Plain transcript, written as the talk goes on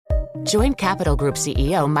Join Capital Group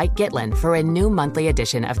CEO Mike Gitlin for a new monthly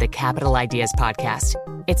edition of the Capital Ideas Podcast.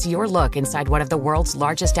 It's your look inside one of the world's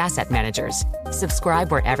largest asset managers.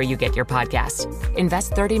 Subscribe wherever you get your podcasts.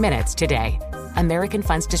 Invest 30 minutes today. American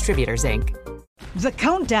Funds Distributors, Inc. The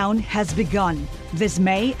countdown has begun. This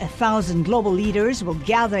May, 1,000 global leaders will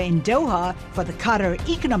gather in Doha for the Qatar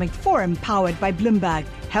Economic Forum powered by Bloomberg,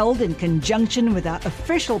 held in conjunction with our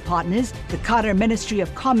official partners, the Qatar Ministry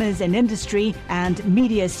of Commerce and Industry and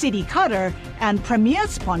Media City Qatar, and premier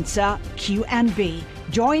sponsor Q&B.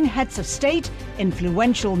 Join heads of state,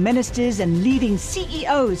 influential ministers, and leading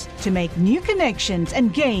CEOs to make new connections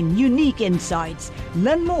and gain unique insights.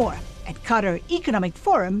 Learn more at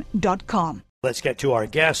QatarEconomicForum.com. Let's get to our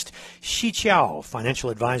guest, Qiao,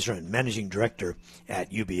 financial advisor and managing director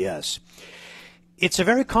at UBS. It's a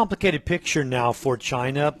very complicated picture now for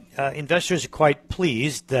China. Investors are quite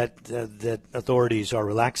pleased that authorities are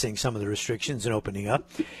relaxing some of the restrictions and opening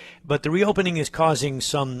up. But the reopening is causing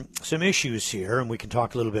some issues here, and we can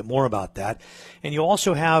talk a little bit more about that. And you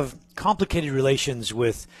also have complicated relations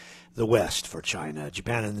with the West for China.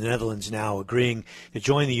 Japan and the Netherlands now agreeing to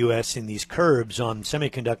join the U.S. in these curbs on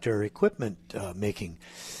semiconductor equipment making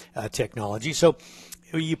technology. So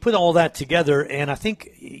you put all that together, and I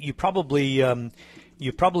think you probably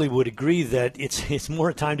would agree that it's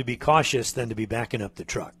more time to be cautious than to be backing up the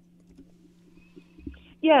truck.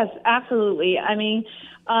 Yes, absolutely. I mean,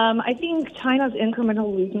 I think China's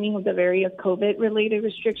incremental loosening of the various COVID-related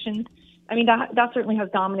restrictions, I mean, that certainly has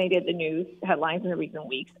dominated the news headlines in the recent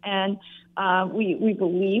weeks. And we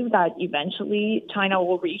believe that eventually China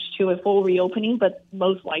will reach to a full reopening, but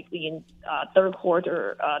most likely in third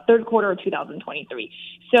quarter of 2023.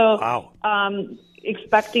 So wow.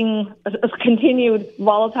 Expecting a continued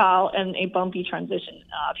volatile and a bumpy transition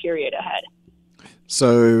period ahead.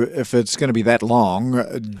 So if it's going to be that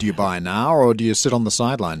long, do you buy now or do you sit on the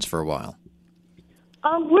sidelines for a while?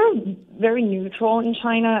 We're very neutral in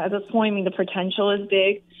China at this point. I mean, the potential is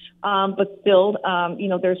big, but still,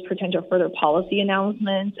 there's potential for further policy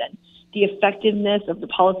announcements and the effectiveness of the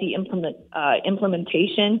policy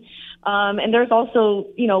implementation. And there's also,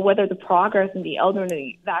 whether the progress in the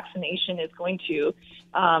elderly vaccination is going to,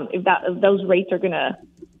 if those rates are going to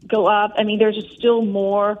go up. I mean, there's just still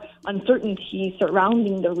more uncertainty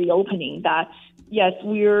surrounding the reopening that, yes,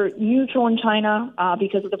 we're neutral in China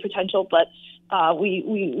because of the potential, but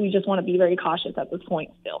we just want to be very cautious at this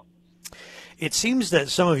point still. It seems that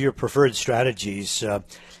some of your preferred strategies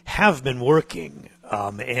have been working,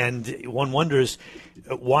 and one wonders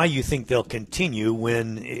why you think they'll continue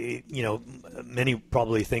when, many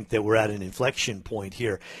probably think that we're at an inflection point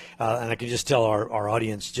here. And I can just tell our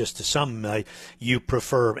audience, just to some, you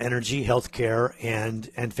prefer energy, healthcare,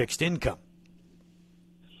 and fixed income.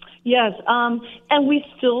 Yes, and we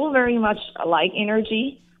still very much like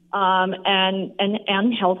energy.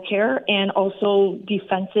 And healthcare, and also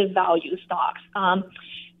defensive value stocks. I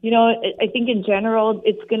think in general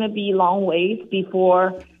it's going to be long ways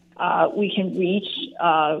before we can reach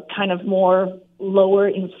kind of more lower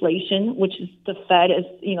inflation, which is the Fed is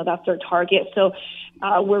that's their target. So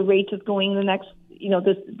where rates is going the next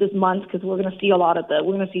this month, because we're going to see we're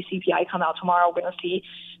going to see CPI come out tomorrow. We're going to see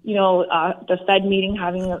the Fed meeting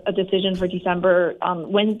having a decision for December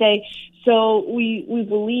Wednesday. So we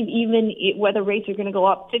believe even whether rates are going to go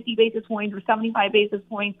up 50 basis points or 75 basis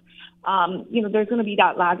points, there's going to be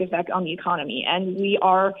that lag effect on the economy. And we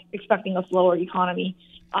are expecting a slower economy,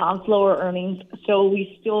 slower earnings. So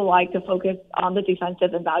we still like to focus on the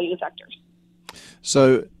defensive and value sectors.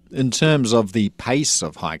 So in terms of the pace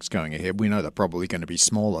of hikes going ahead, we know they're probably going to be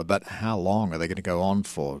smaller, but how long are they going to go on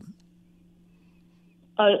for?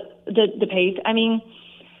 The pace. I mean,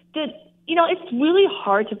 it's really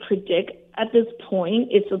hard to predict at this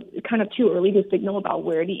point. It's kind of too early to signal about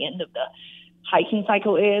where the end of the hiking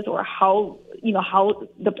cycle is, or how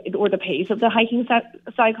the pace of the hiking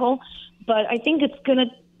cycle. But I think it's going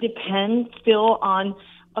to depend still on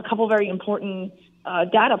a couple very important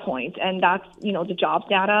data points, and that's the jobs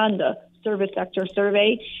data and the service sector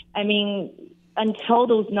survey. I mean, until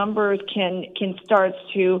those numbers can start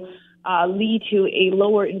to lead to a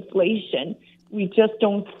lower inflation, we just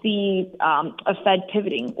don't see a Fed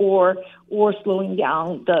pivoting or slowing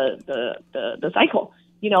down the cycle.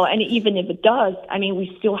 And even if it does, I mean,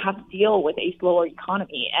 we still have to deal with a slower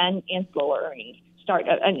economy and slower earnings start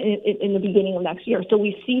in the beginning of next year. So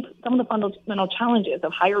we see some of the fundamental challenges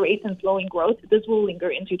of higher rates and slowing growth. This will linger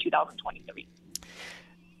into 2023.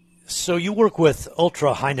 So you work with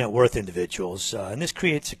ultra high net worth individuals, and this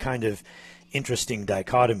creates a kind of interesting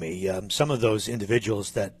dichotomy. Some of those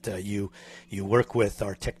individuals that you work with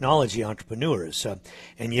are technology entrepreneurs,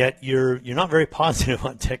 and yet you're not very positive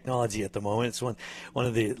on technology at the moment. It's one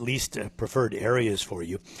of the least preferred areas for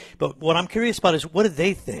you. But what I'm curious about is, what do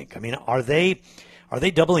they think? I mean, are they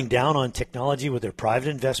doubling down on technology with their private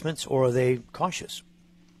investments, or are they cautious?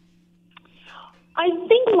 I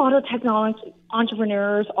think a lot of technology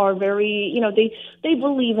entrepreneurs are very, they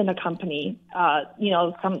believe in a company.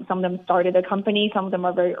 Some of them started a company, some of them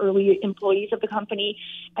are very early employees of the company.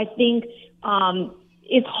 I think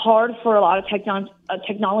it's hard for a lot of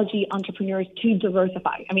technology entrepreneurs to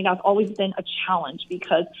diversify. I mean, that's always been a challenge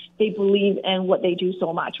because they believe in what they do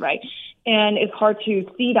so much, right? And it's hard to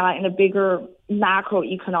see that in a bigger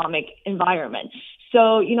macroeconomic environment.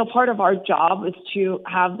 So, part of our job is to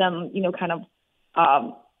have them,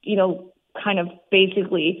 kind of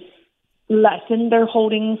basically lessen their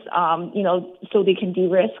holdings, so they can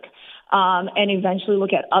de-risk, and eventually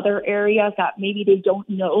look at other areas that maybe they don't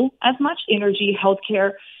know as much, energy,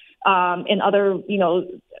 healthcare, and other,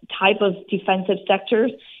 type of defensive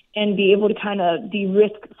sectors, and be able to kind of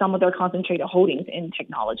de-risk some of their concentrated holdings in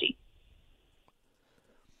technology.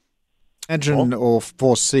 Imagine or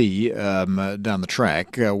foresee down the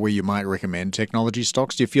track where you might recommend technology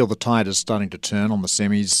stocks. Do you feel the tide is starting to turn on the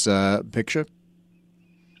semis picture?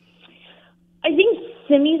 I think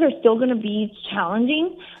semis are still going to be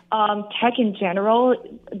challenging. Tech in general,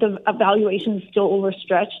 the valuation is still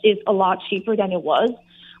overstretched. It's a lot cheaper than it was,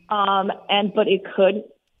 but it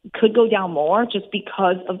could go down more just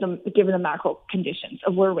because of given the macro conditions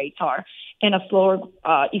of where rates are and a slower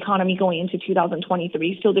economy going into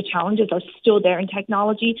 2023. So the challenges are still there in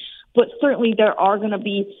technology, but certainly there are going to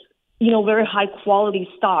be, very high quality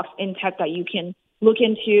stocks in tech that you can look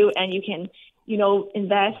into and you can,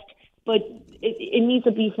 invest. But it needs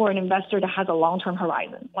to be for an investor that has a long-term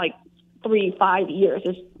horizon, like 3-5 years.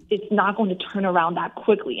 It's not going to turn around that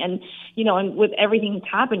quickly. And, and with everything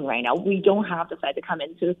that's happening right now, we don't have the Fed to come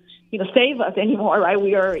in to, save us anymore, right?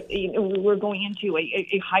 We're going into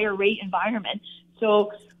a higher rate environment.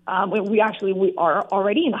 So we are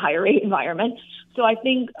already in a higher rate environment. So I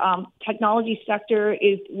think technology sector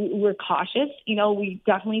we're cautious. We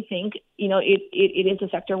definitely think, it is a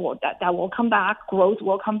sector that will come back. Growth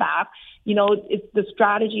will come back. The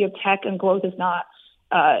strategy of tech and growth is not,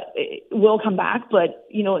 it will come back, but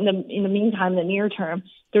in the meantime, in the near term,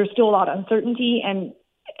 there's still a lot of uncertainty, and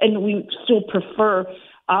we still prefer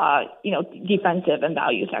defensive and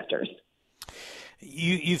value sectors.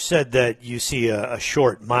 You've said that you see a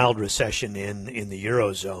short, mild recession in the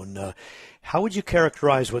Eurozone. How would you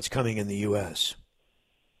characterize what's coming in the U.S.?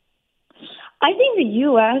 I think the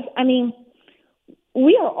U.S.,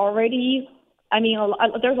 we are already,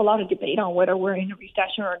 there's a lot of debate on whether we're in a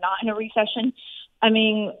recession or not in a recession. I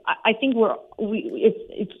think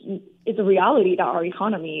it's a reality that our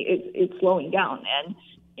economy is slowing down and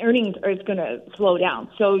earnings are going to slow down.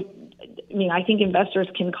 So, I think investors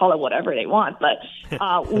can call it whatever they want, but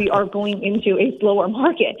we are going into a slower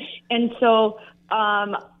market. And so,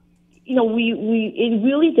 it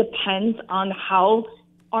really depends on how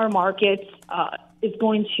our markets is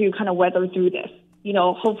going to kind of weather through this.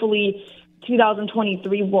 Hopefully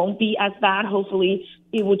 2023 won't be as bad. Hopefully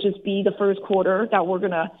it will just be the first quarter that we're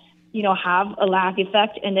going to, have a lag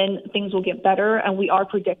effect, and then things will get better. And we are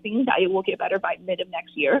predicting that it will get better by mid of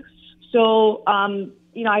next year. So,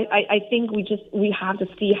 I think we have to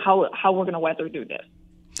see how we're going to weather through this.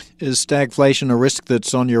 Is stagflation a risk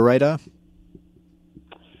that's on your radar?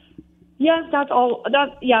 Yes, that's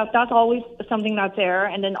always something that's there.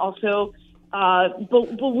 And then also,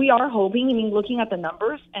 but we are hoping, looking at the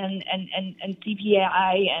numbers and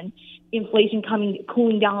CPI and inflation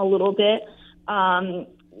cooling down a little bit,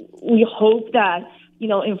 we hope that,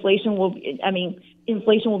 inflation will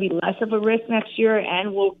be less of a risk next year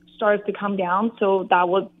and will start to come down. So that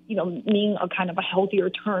would, mean a kind of a healthier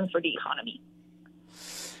turn for the economy.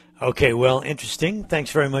 Okay, well, interesting.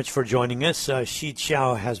 Thanks very much for joining us.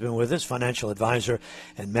 Qiao has been with us, financial advisor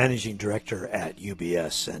and managing director at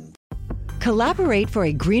UBS. And collaborate for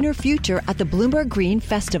a greener future at the Bloomberg Green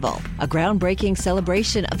Festival, a groundbreaking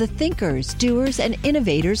celebration of the thinkers, doers, and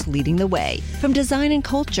innovators leading the way. From design and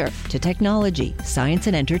culture to technology, science,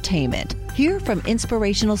 and entertainment. Hear from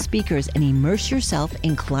inspirational speakers and immerse yourself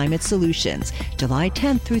in climate solutions. July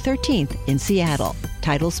 10th through 13th in Seattle.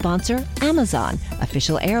 Title sponsor, Amazon.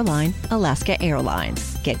 Official airline, Alaska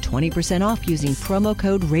Airlines. Get 20% off using promo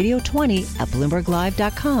code radio20 at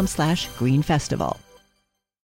BloombergLive.com/Green Festival.